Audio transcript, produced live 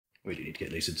We do need to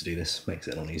get Lisa to do this. Makes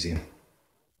it a lot easier.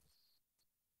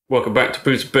 Welcome back to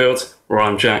Boots Build, where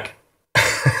I'm Jack. And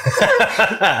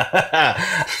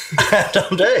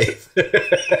I'm Dave.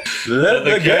 Let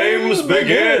the games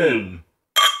begin!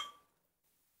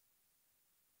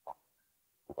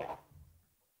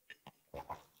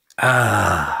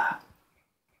 To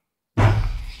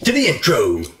the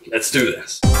intro. Let's do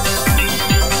this.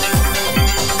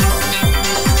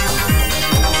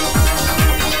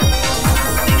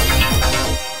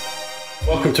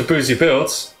 Welcome to Boozy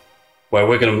Builds, where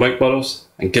we're going to make models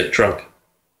and get drunk.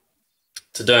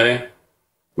 Today,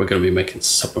 we're going to be making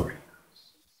submarines.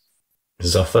 This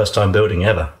is our first time building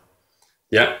ever.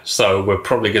 Yeah, so we're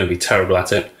probably going to be terrible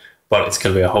at it, but it's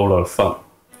going to be a whole lot of fun.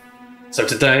 So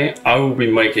today, I will be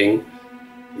making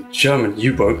the German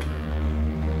U-boat.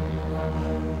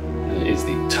 It is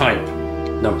the type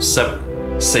number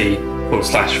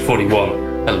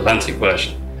 7C/41 Atlantic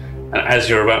version. And as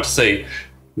you're about to see,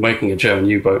 making a German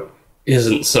U-boat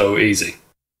isn't so easy.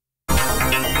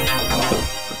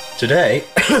 Today,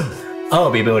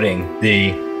 I'll be building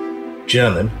the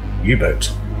German U-boat.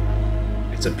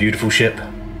 It's a beautiful ship.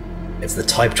 It's the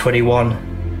Type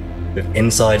 21 with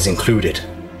insides included.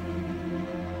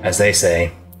 As they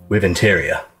say, with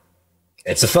interior.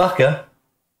 It's a fucker,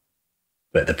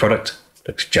 but the product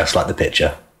looks just like the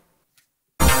picture.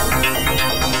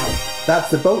 That's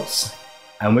the boats,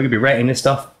 and we're going to be rating this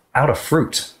stuff out of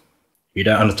fruit. If you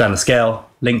don't understand the scale,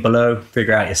 link below,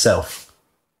 figure out yourself.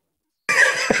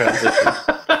 Transition.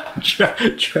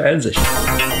 Transition.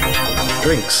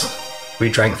 Drinks. We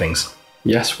drank things.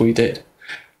 Yes, we did.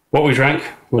 What we drank,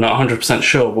 we're not 100%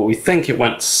 sure, but we think it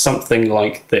went something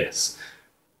like this.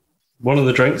 One of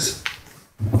the drinks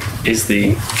is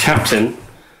the Captain,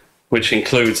 which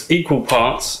includes equal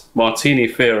parts Martini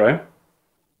Fiero.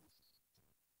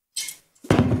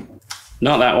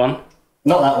 Not that one.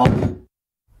 Not that one.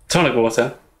 Tonic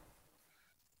water.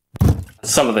 And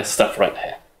some of this stuff right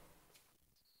here.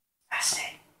 That's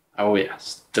it. Oh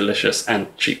yes, delicious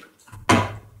and cheap.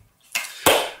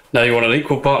 Now you want an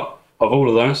equal part of all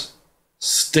of those,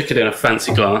 stick it in a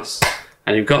fancy glass,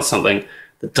 and you've got something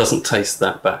that doesn't taste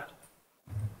that bad.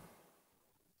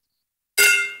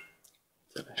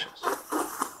 Delicious.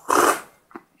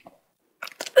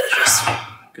 Delicious.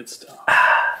 Good stuff.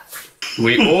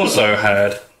 We also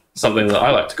had something that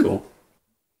I like to call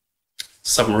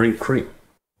submarine cream.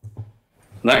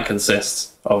 And that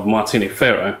consists of Martini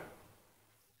Fiero,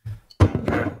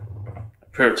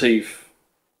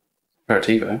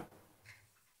 aperitivo,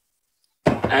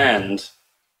 and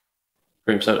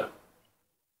cream soda,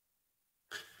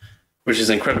 which is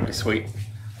incredibly sweet.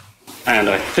 And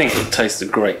I think it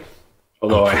tasted great,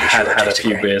 although I had had a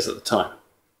few beers at the time,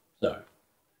 so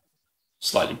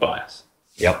slightly biased.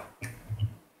 Yep.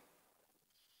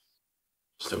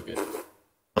 Still good.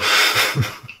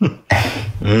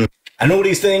 And all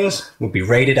these things will be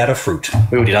rated out of fruit.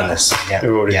 We've already done this. Yeah.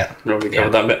 We've already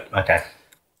covered that bit. Okay.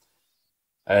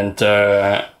 And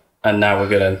now we're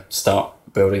going to start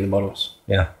building the models.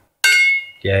 Yeah.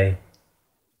 Yay.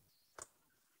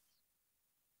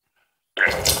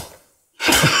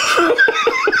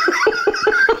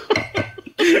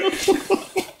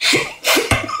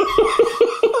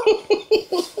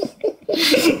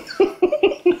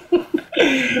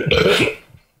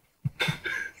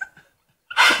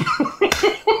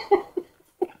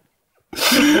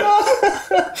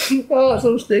 Oh, it's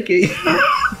so sticky.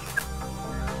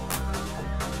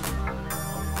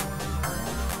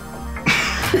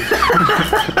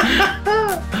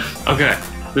 Okay,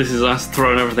 this is us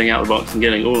throwing everything out of the box and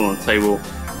getting all on the table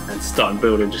and starting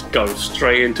building. Just go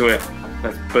straight into it.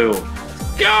 Let's build.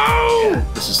 Let's go!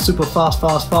 This is super fast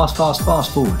forward.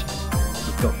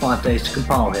 We've got 5 days to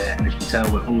compile here, and as you can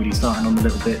tell, we're already starting on the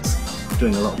little bits,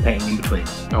 doing a lot of painting in between.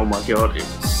 Oh my god, it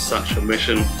was such a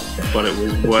mission, but it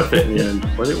was worth it in the end.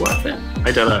 Was it worth it?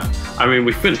 I don't know. I mean,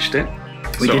 we finished it,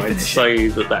 so I'd say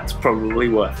that that's probably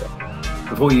worth it.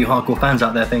 For all you hardcore fans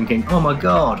out there thinking, oh my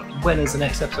god, when is the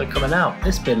next episode coming out?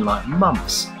 It's been like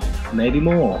months, maybe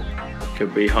more.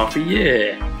 Could be half a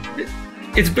year.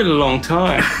 It's been a long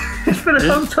time. It's been a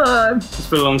long time. It's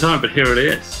been a long time, but here it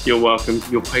is. You're welcome.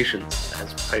 Your patience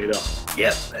has paid off.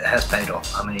 Yep, it has paid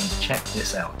off. I mean, check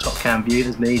this out. Top cam view,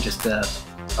 there's me, just I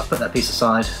put that piece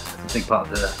aside. It's a big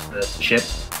part of the ship.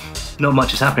 Not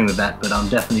much is happening with that, but I'm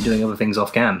definitely doing other things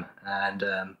off cam, and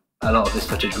a lot of this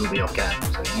footage will be off cam,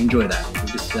 so you enjoy that. You'll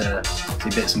just see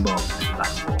bits and bobs and back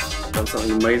and forth. I've done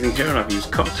something amazing here, and I've used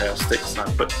cocktail sticks, and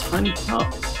I've put tiny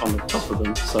parts on the top of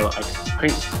them so that I can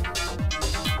paint.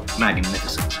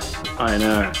 Magnificent. I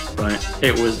know, right?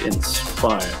 It was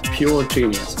inspired. Pure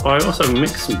genius. I also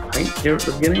mixed some paint here at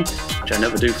the beginning, which I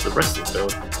never do for the rest of the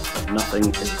build, but nothing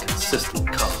is a consistent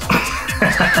colour.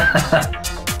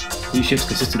 These ships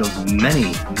consisted of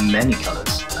many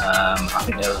colours. I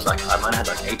think there was like, I might have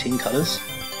had like 18 colours.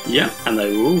 Yeah, and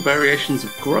they were all variations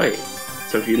of grey.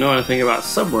 So if you know anything about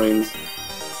submarines,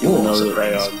 you will know that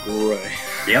they are grey.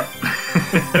 Yep.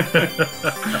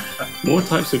 More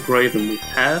types of grey than we've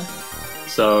had,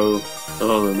 so a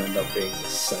lot of them end up being the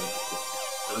same.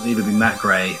 It would either be matte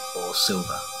grey or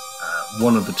silver.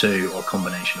 One of the two, or a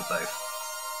combination of both.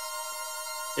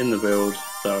 In the build,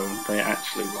 though, they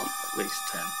actually want at least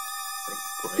 10. I think,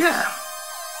 grey. Yeah.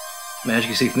 I mean, as you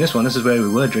can see from this one, this is where we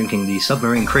were drinking the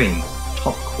Submarine Cream.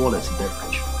 Top quality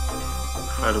beverage.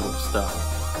 Incredible stuff.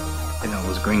 I think that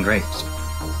was green grapes.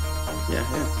 Yeah.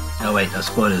 Oh wait, that's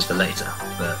spoilers for later.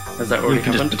 But has that already you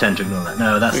can happened? just pretend to ignore that.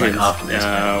 No, that's like after this.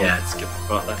 Yeah, skip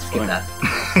that's skip fine. that.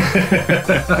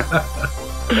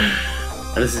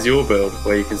 And this is your build,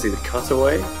 where you can see the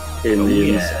cutaway in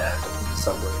the inside of the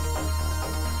submarine.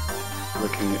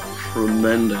 Looking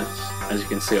tremendous. As you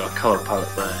can see, our colour palette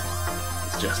there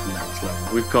is just next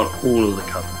level. We've got all of the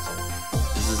colours.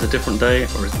 Is this a different day,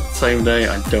 or is it the same day?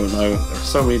 I don't know. There are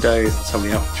so many days and so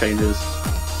many outfit changes.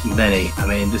 Many. I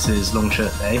mean, this is long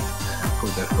shirt day.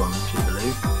 Probably both gone to the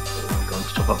loo. Gone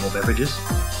to top up more beverages.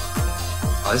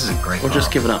 Oh, this is a great Or part.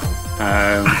 just giving up.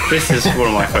 This is one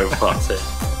of my favourite parts here.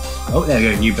 Oh, there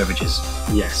you go, new beverages.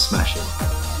 Yes. Smashing.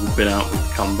 We've been out, we've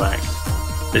come back.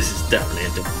 This is definitely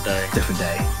a different day. Different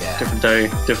day, yeah. Different day,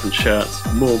 different shirts,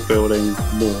 more building,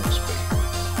 more speed.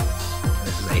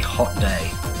 This is a hot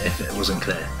day, if it wasn't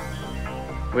clear.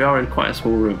 We are in quite a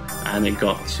small room, and it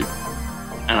got super.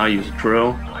 And I use a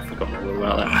drill. I forgot all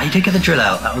about that. Oh, you did get the drill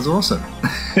out, that was awesome.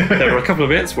 There were a couple of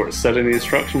bits where it said in the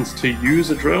instructions to use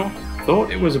a drill.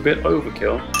 Thought it was a bit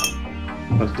overkill,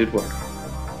 but it did work.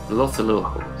 Lots of little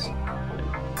holes.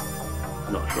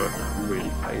 I'm not sure if that really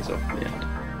pays off in the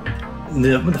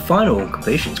end. The final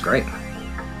completion's great.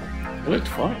 It looked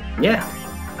fine. Yeah.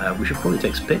 We should probably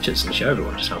take some pictures and show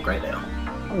everyone just how great they are.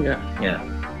 Oh yeah. Yeah.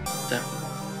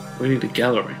 Definitely. We need a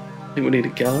gallery. I think we need a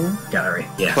gallery. Gallery,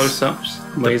 yes. Close-ups,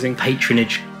 amazing. The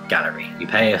patronage gallery. You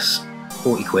pay us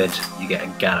 40 quid, you get a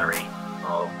gallery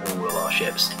of all of our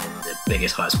ships in the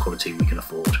biggest, highest quality we can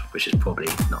afford, which is probably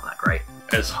not that great.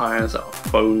 As high as our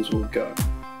phones will go.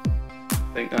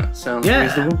 I think that sounds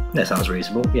reasonable. That sounds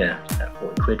reasonable, yeah.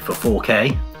 40 quid for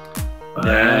 4K.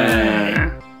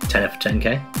 Yeah. 10 for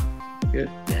 10K. Good.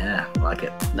 Yeah, I like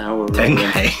it. Now we're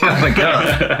 10K. Oh my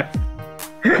god.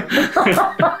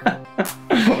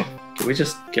 Can we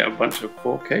just get a bunch of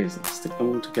 4Ks and stick them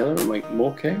all together and make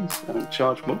more Ks and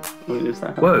charge more? I mean, is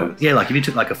that how it Whoa, works? yeah, like if you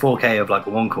took like a 4K of like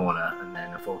one corner and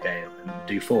then a 4K and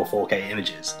do 4K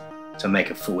images to make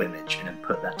a full image and then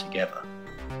put that together.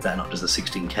 Is that not just a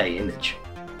 16K image?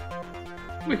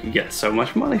 We could get so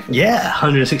much money for Yeah,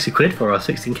 160 quid for our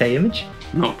 16K image.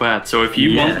 that. Not bad. So if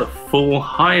you want the full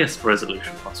highest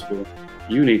resolution possible,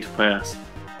 you need to pay us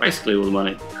basically all the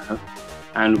money that we have,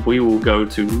 and we will go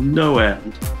to no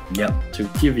end to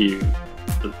give you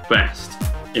the best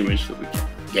image that we can.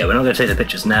 Yeah, we're not going to take the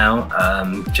pictures now,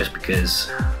 just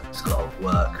because it's a lot of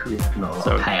work, not a lot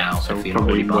of payout. So if we'll you're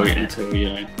probably already wait buying until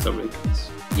somebody can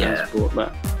transport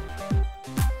that.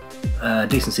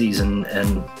 Decencies and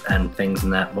things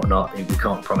and that whatnot. We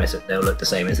can't promise that they'll look the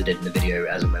same as they did in the video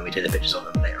as and when we take the pictures of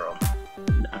them later on.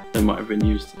 No, they might have been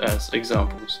used as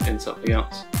examples in something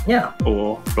else. Yeah.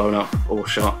 Or blown up, or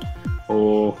shot,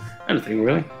 or anything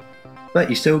really. But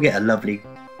you still get a lovely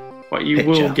But you picture.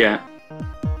 will get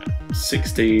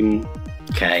 16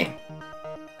 K.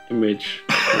 image.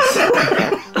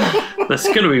 That's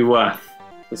going to be worth.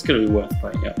 It's going to be worth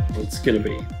playing up. It's going to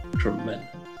be tremendous.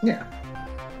 Yeah.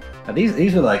 Now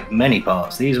these were like many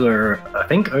parts. These were, I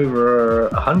think, over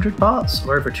 100 parts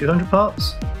or over 200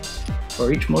 parts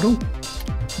for each model.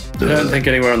 I don't think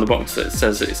anywhere on the box that it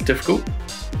says that it's difficult,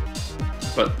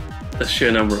 but the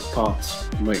sheer number of parts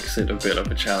makes it a bit of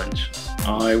a challenge.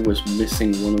 I was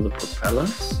missing one of the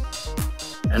propellers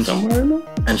And somewhere in there.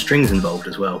 And strings involved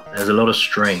as well. There's a lot of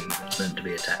string that's meant to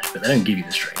be attached, but they don't give you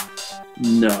the string.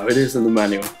 No, it is in the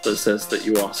manual that says that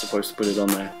you are supposed to put it on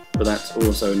there, but that's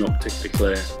also not particularly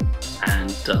clear and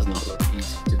does not look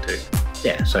easy to do.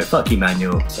 Yeah, so fuck you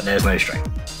manual, so there's no string.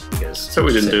 Because So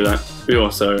we didn't do that. We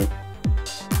also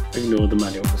ignored the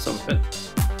manual for some of it.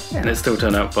 And it still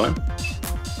turned out fine.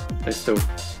 They still,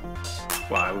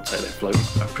 well, I would say they float.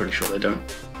 I'm pretty sure they don't.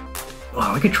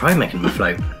 Well, we could try making them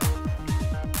float.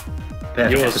 For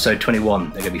Yours- episode 21,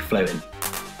 they're going to be floating.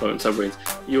 Floating submarines.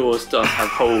 Yours does have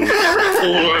holes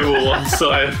all over one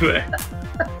side of it.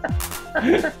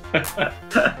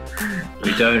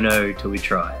 We don't know till we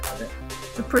try it.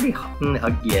 They're pretty hot.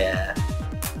 Yeah.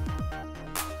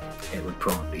 it would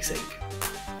probably sink.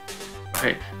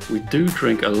 Hey, we do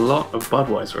drink a lot of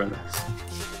Budweiser in this.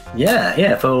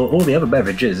 Yeah, for all the other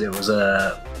beverages, it was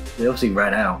we obviously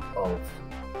ran out of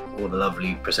all the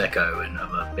lovely Prosecco and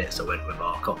other bits that went with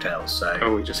our cocktails, so...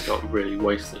 Oh, we just got really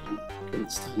wasted and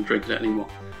couldn't stand drinking it anymore.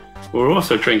 We're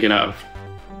also drinking out of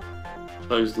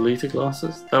those litre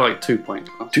glasses. They're like 2-pint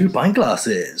glasses. 2-pint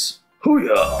glasses!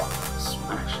 Hoo-yah!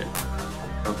 Smash it.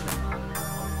 Okay.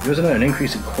 There was an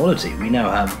increase in quality. We now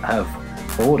have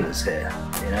borders here,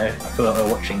 you know? I feel like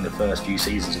we're watching the first few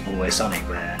seasons of Always Sunny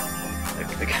where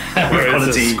the camera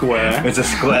quality... It's a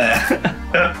square.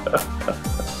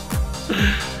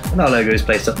 And our logo is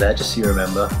placed up there, just so you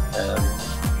remember. I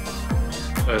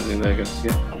don't think they're going to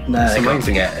get. No, it's they can't amazing.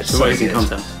 forget. It's amazing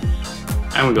content.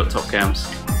 And we've got top cams.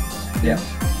 Yeah,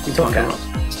 top cams.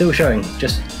 Still showing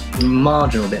just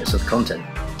marginal bits of content.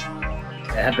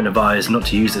 I have been advised not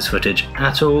to use this footage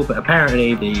at all, but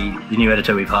apparently the new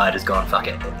editor we've hired has gone, fuck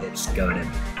it, it's going in.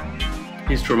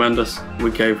 He's tremendous. We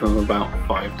gave him about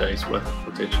 5 days worth of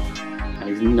footage, and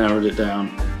he's narrowed it down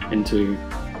into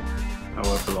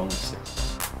however long it is.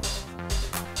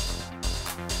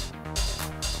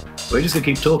 We're just going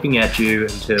to keep talking at you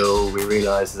until we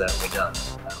realise that we're done,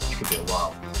 which could be a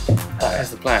while.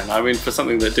 That's the plan. I mean, for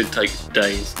something that did take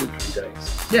days, literally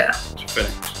days, Yeah. to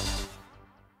finish.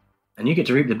 And you get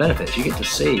to reap the benefits. You get to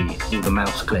see all the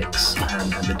mouse clicks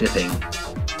and the dipping.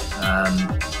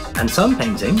 And some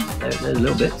painting, there's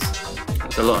little bits.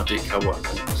 There's a lot of decal work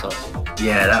on the side.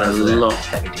 Yeah, that was a lot.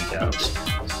 Heavy decals.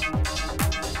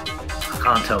 I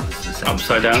can't tell if this is the same.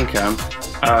 Upside down cam.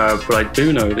 But I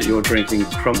do know that you're drinking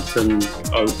Crumpton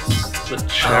Oats, the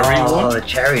cherry one. Oh, the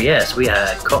cherry, yes. We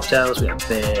had cocktails, we had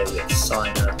beer, we had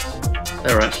cider.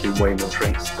 There are actually way more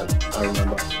drinks than I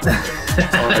remember.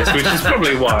 Honest, which is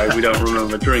probably why we don't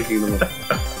remember drinking them all.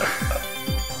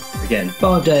 Again,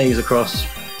 5 days across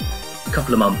a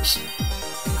couple of months,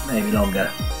 maybe longer.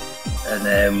 And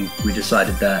then we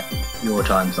decided that your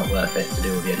time's not worth it to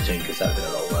do all the editing because that would be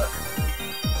a lot of work.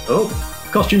 Oh,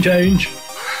 costume change!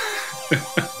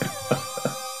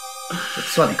 It's a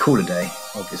slightly cooler day,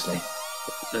 obviously.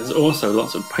 There's also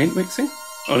lots of paint mixing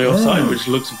on your side, which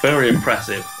looks very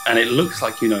impressive, and it looks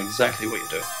like you know exactly what you're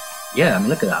doing. Yeah, I mean,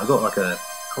 look at that. I've got like a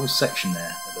whole section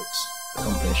there that looks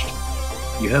accomplished.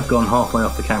 You have gone halfway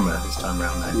off the camera this time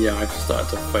around, though. Yeah, I've started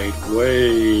to fade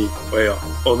way off.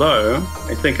 Although,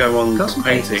 I think I'm on Got some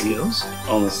painting skills.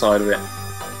 on the side of it.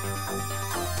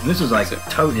 And this was like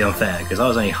totally unfair because I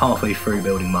was only halfway through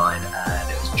building mine and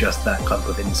it was just that clump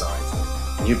of insides.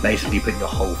 And you basically put your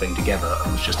whole thing together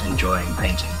and was just enjoying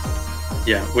painting.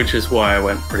 Yeah, which is why I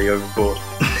went pretty overboard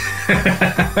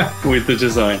with the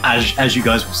design. As you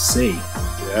guys will see.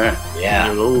 Yeah.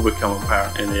 It'll all become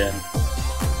apparent in the end.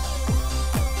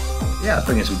 Yeah, I'll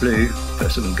bring in some blue,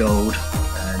 put some gold,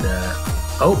 and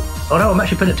oh no, I'm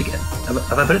actually putting it together.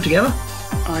 Have I put it together?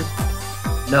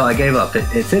 No, I gave up.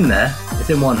 It's in there. It's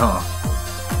in one half.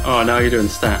 Oh, now you're doing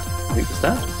stat. I think the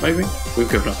stat, maybe? We've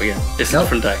given up again. It's a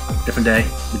different day. Different day.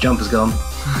 The jumper's gone.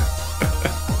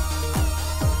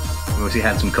 We obviously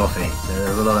had some coffee.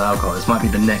 There's a lot of alcohol. This might be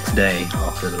the next day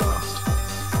after the last.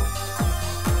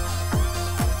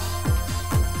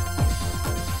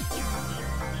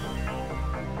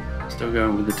 Still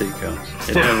going with the decals.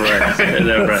 It never ends. It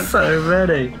never ends. So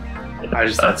ready. I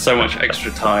just had so much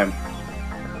extra time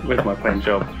with my paint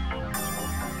job.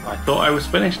 I thought I was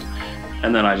finished,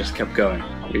 and then I just kept going.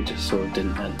 It just sort of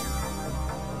didn't end.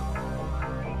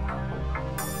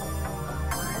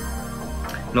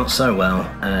 Not so well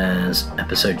as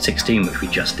episode 16, which we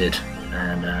just did,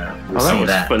 and we'll see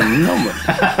that. Phenomenal.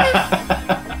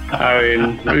 I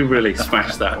mean, we really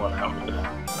smashed that one out.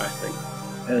 I think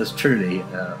it was truly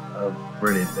a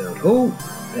brilliant build. Oh,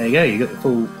 there you go. You got the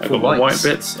full. I got the white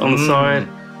bits on the side,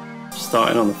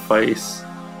 starting on the face.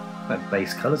 That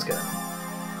base colours going.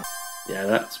 Yeah,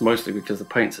 that's mostly because the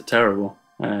paints are terrible,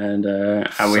 and we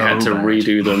So had to bad.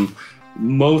 redo them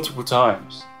multiple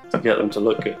times to get them to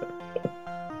look good.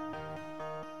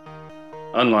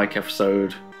 Unlike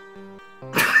episode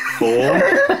 4,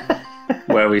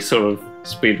 where we sort of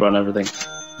speedrun everything.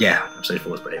 Yeah, episode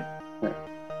 4 was brilliant. Yeah.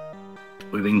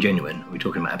 We're being genuine. Are we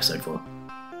talking about episode 4?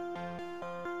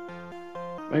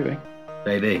 Maybe.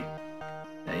 Maybe.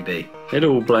 It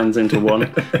all blends into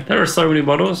one. There are so many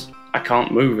models, I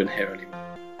can't move in here anymore.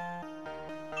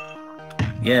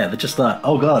 Yeah, they're just like,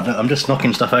 oh god, I'm just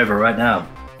knocking stuff over right now.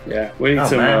 Yeah, we need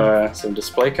some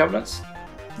display cabinets.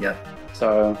 Yep.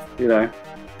 So, you know,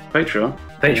 Patreon.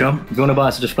 If you want to buy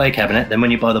us a display cabinet, then when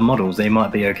you buy the models, they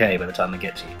might be okay by the time they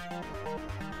get to you.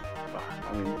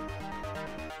 I mean,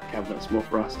 cabinets more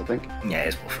for us, I think. Yeah,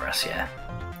 it's more for us, yeah.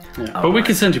 Yeah. But we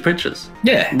can send you pictures.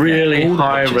 Yeah. Really all the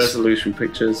high pictures. resolution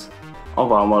pictures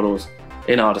of our models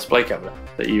in our display cabinet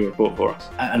that you have bought for us.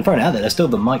 And throwing it out there, there's still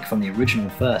the mic from the original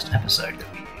first episode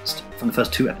that we used, from the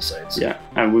first 2 episodes. Yeah,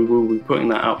 and we will be putting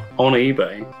that up on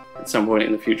eBay at some point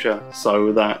in the future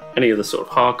so that any of the sort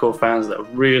of hardcore fans that are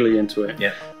really into it,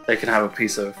 Yeah. they can have a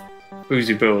piece of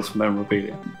Boozy Bill's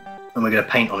memorabilia. And we're going to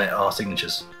paint on it our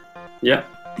signatures. Yeah.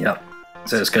 Yep.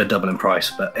 So it's going to double in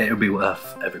price, but it'll be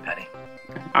worth every penny.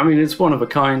 I mean, it's one of a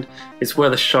kind. It's where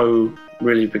the show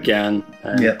really began,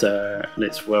 and, Yep. and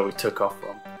it's where we took off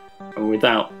from. And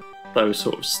without those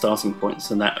sort of starting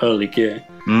points and that early gear,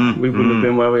 we wouldn't have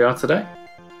been where we are today.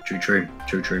 True.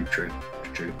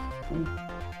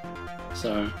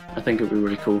 So I think it'd be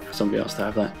really cool for somebody else to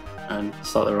have that and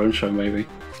start their own show, maybe.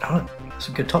 Oh, there's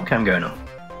some good top cam going on.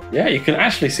 Yeah, you can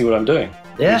actually see what I'm doing,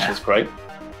 Yeah. which is great.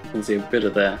 You can see a bit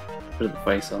of the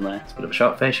face on there. It's a bit of a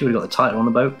shark facial. We've got the title on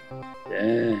the boat.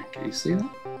 Yeah, can you see that?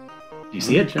 Do you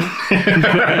see it?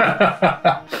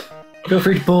 Feel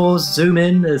free to pause, zoom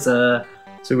in. There's a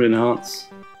Super enhance,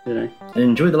 you know. and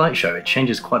enjoy the light show. It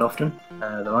changes quite often.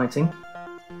 The lighting.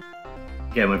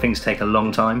 Yeah, when things take a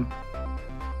long time,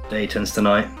 day turns to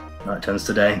night, night turns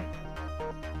to day.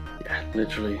 Yeah,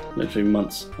 literally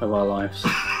months of our lives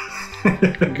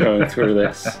going through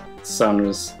this. The sun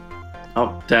was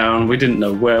up, down. We didn't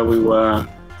know where we were.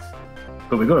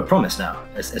 But we've got a promise now.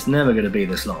 It's never going to be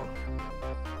this long.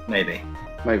 Maybe.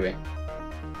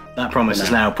 That promise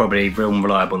is now probably real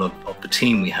reliable of the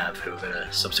team we have, who are going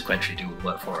to subsequently do all the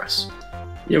work for us.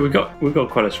 Yeah, we've got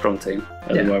quite a strong team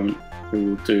at the moment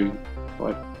who will do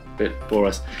quite a bit for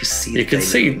us. You can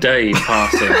see Dave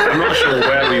passing. I'm not sure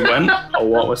where we went or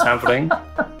what was happening.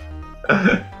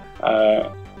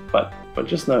 But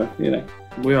just know, you know,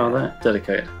 we are there,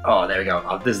 dedicated. Oh, there we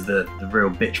go. This is the real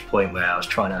bitch point where I was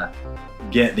trying to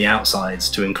get the outsides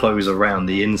to enclose around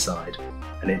the inside,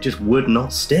 and it just would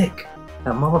not stick.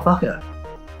 That motherfucker.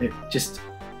 It just...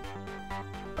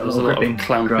 There was a lot of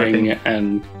clamping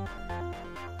and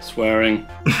swearing,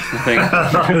 I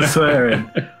think. Swearing.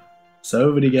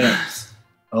 So many gaps.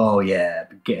 Oh yeah,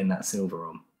 getting that silver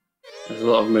on. There's a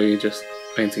lot of me just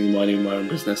painting, minding my own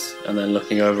business, and then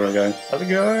looking over and going, how's it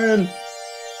going?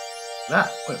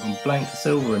 That went from blank to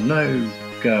silver and no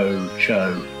go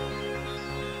show.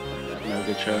 No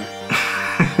good show.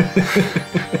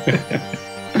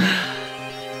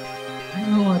 I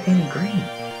don't know why I painted green.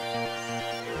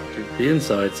 The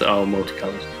insides are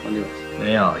multicoloured on yours.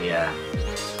 They are, yeah.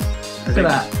 Look at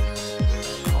that.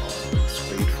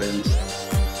 Speed fins.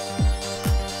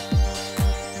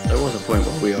 There was a point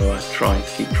where we were trying to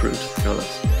keep true to the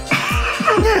colours.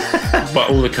 But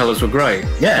all the colours were grey.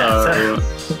 Yeah, so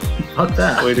fuck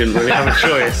that. we didn't really have a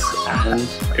choice, and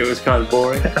it was kind of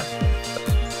boring.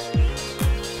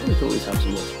 We could always have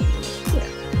some more.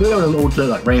 We don't want them all to look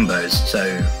like rainbows,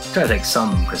 so try to take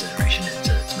some consideration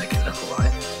into to make it look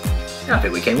alright. I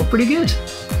think we came up pretty good.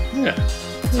 Yeah.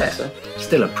 Yeah. So.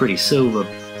 Still a pretty silver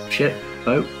ship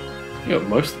boat. You got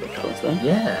most of the colours then.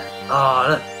 Yeah. Oh,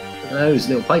 look at those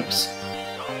little pipes.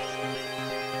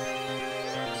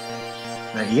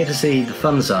 Now you get to see the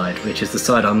fun side, which is the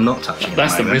side I'm not touching.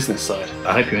 That's at the moment. business side.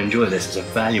 I hope you enjoy this. It's a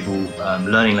valuable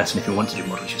learning lesson if you want to do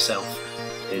models yourself.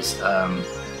 Is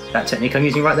that technique I'm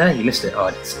using right there? You missed it. Oh,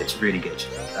 it's really good.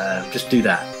 Just do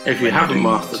that. If you haven't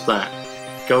mastered that,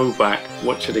 go back,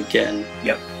 watch it again.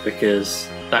 Yep. Because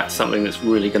that's something that's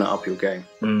really going to up your game.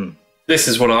 Mm. This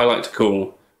is what I like to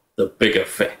call the bigger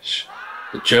fish.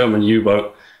 The German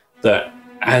U-boat that,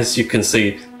 as you can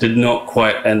see, did not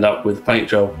quite end up with the paint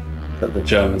job that the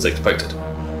Germans expected.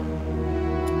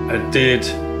 I did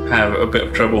have a bit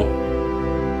of trouble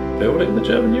building the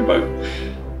German U-boat.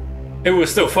 It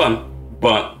was still fun,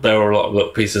 but there were a lot of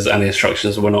little pieces and the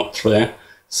instructions were not clear.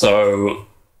 So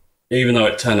even though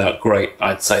it turned out great,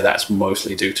 I'd say that's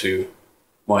mostly due to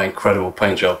my incredible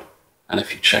paint job. And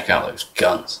if you check out those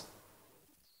guns,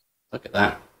 look at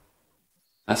that.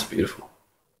 That's beautiful.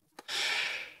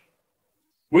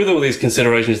 With all these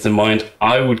considerations in mind,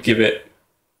 I would give it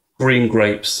green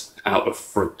grapes out of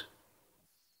fruit.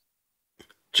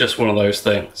 Just one of those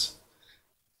things.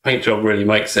 Paint job really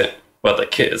makes it, but the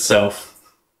kit itself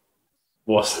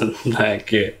wasn't that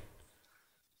good.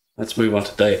 Let's move on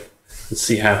to Dave and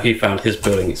see how he found his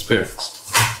building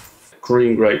experience.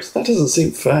 Green grapes. That doesn't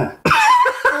seem fair.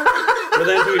 But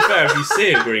then to be fair, if you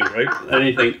see a green grape, then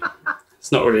you think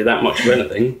it's not really that much of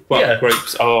anything, but Yeah.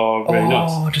 grapes are really nice.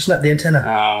 Oh, just let the antenna.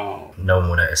 Oh. No one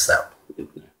will notice that.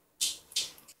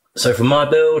 So for my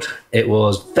build, it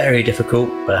was very difficult,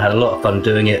 but I had a lot of fun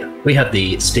doing it. We had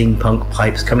the steampunk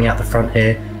pipes coming out the front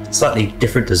here, slightly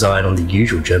different design on the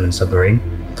usual German submarine.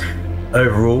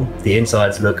 Overall, the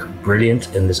insides look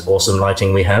brilliant in this awesome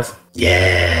lighting we have.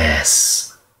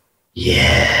 Yes.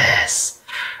 Yes.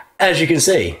 As you can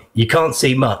see, you can't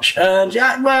see much. And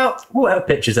well, we'll have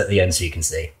pictures at the end so you can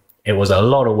see. It was a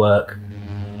lot of work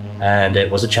and it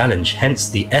was a challenge, hence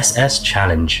the SS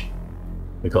Challenge.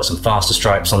 We've got some faster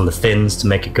stripes on the fins to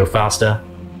make it go faster.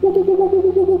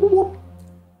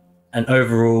 And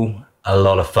overall, a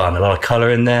lot of fun, a lot of colour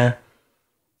in there.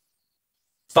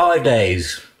 5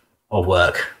 days of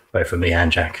work, both for me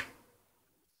and Jack.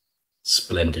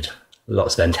 Splendid.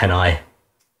 Lots of antennae.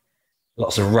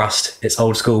 Lots of rust. It's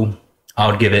old school. I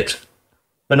would give it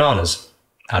bananas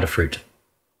out of fruit.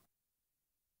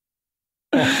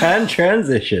 And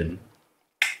transition.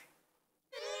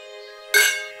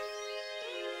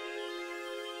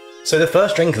 So the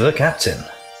first drink of the captain.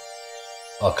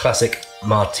 Our classic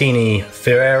Martini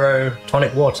Ferrero,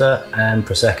 tonic water and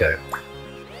Prosecco.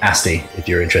 Asti, if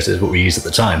you're interested, is what we used at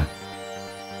the time.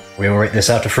 We will rate this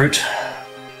out of fruit.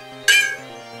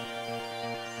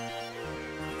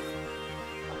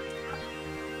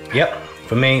 Yep,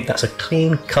 for me, that's a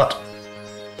clean-cut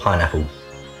pineapple.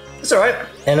 It's alright,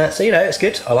 and so, you know, it's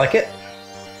good. I like it.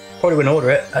 Probably wouldn't order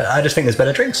it. I just think there's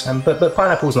better drinks, but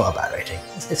pineapple's not a bad rating.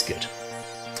 It's good.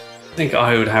 I think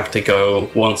I would have to go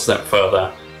one step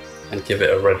further and give it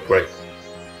a red grape.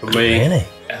 For me, Really?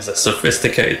 it has a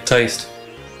sophisticated taste,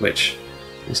 which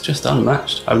is just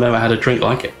unmatched. I've never had a drink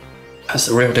like it. That's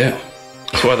the real deal.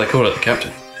 That's why they call it the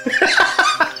captain.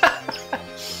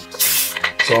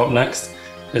 So up next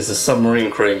is the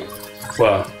submarine cream.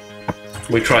 Well,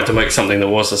 we tried to make something that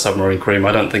was a submarine cream.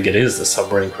 I don't think it is the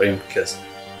submarine cream because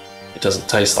it doesn't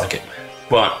taste like it.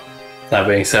 But that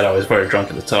being said, I was very drunk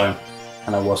at the time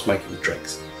and I was making the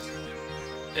drinks.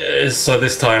 So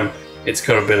this time it's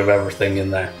got a bit of everything in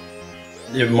there.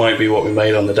 It might be what we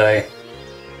made on the day.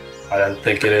 I don't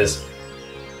think it is.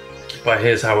 But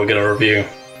here's how we're going to review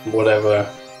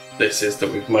whatever this is that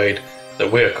we've made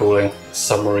that we're calling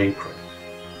submarine cream.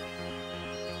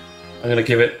 I'm going to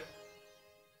give it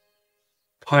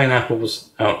pineapples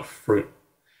out of fruit.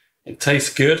 It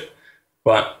tastes good,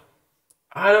 but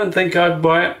I don't think I'd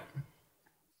buy it.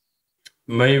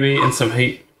 Maybe in some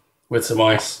heat with some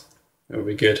ice, it would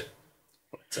be good.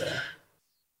 But,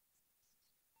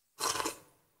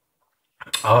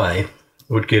 I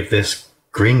would give this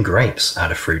green grapes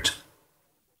out of fruit.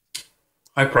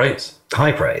 high praise.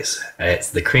 High praise. It's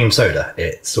the cream soda.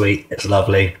 It's sweet. It's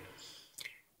lovely.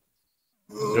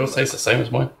 Yours tastes the same as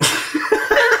mine.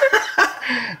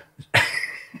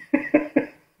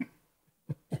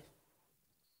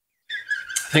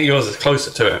 I think yours is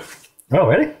closer to it. Oh,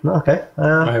 really? Okay.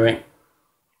 Maybe. I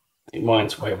think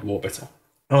mine's way more bitter.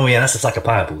 Oh, yeah, that's a sack of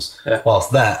pineapples. Yeah.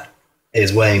 Whilst that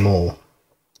is way more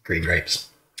green grapes.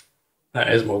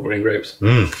 That is more green grapes.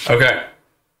 Mm. Okay.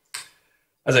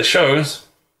 As it shows,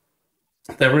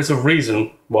 there is a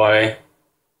reason why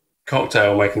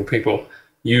cocktail making people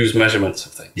use measurements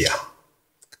of things. Yeah.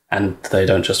 And they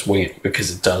don't just wing it,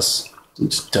 because it does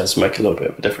make a little bit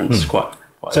of a difference. Quite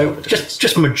a lot So of a difference.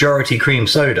 just majority cream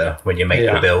soda when you make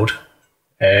Yeah. the build.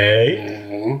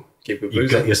 Hey, Keep it you've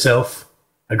boozing. got yourself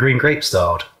a green grape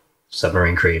styled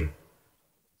submarine cream.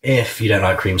 If you don't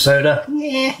like cream soda,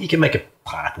 yeah, you can make a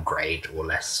pineapple grade or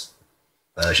less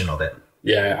version of it.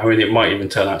 Yeah, I mean, it might even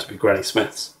turn out to be Granny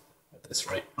Smith's at this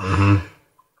rate. Mm-hmm.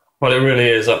 Well, it really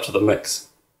is up to the mix.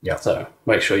 Yeah. So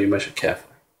make sure you measure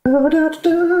carefully.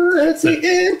 It's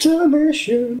the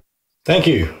intermission. Thank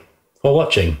you for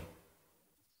watching.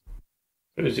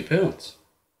 Boozy pills.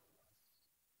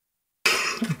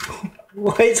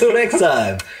 Wait till next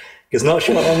time, because not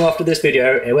sure long after this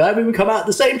video, it will even come out at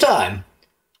the same time.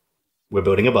 We're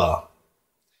building a bar.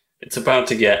 It's about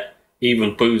to get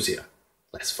even boozier.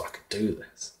 Let's fucking do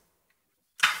this.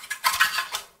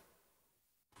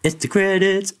 It's the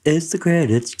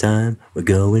credits time. We're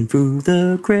going through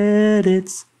the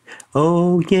credits.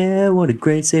 Oh yeah, what a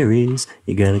great series.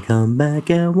 You gotta come back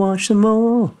and watch some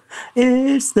more.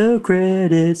 It's the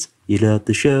credits. You loved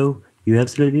the show. You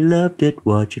absolutely loved it.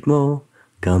 Watch it more.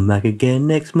 Come back again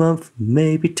next month,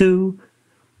 maybe two.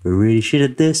 We're really shit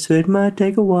at this, so it might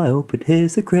take a while. But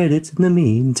here's the credits in the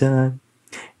meantime.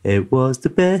 It was the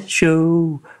best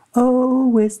show.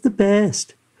 Oh, it's the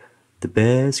best. The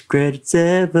best credits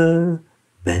ever.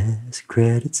 Best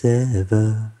credits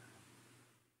ever.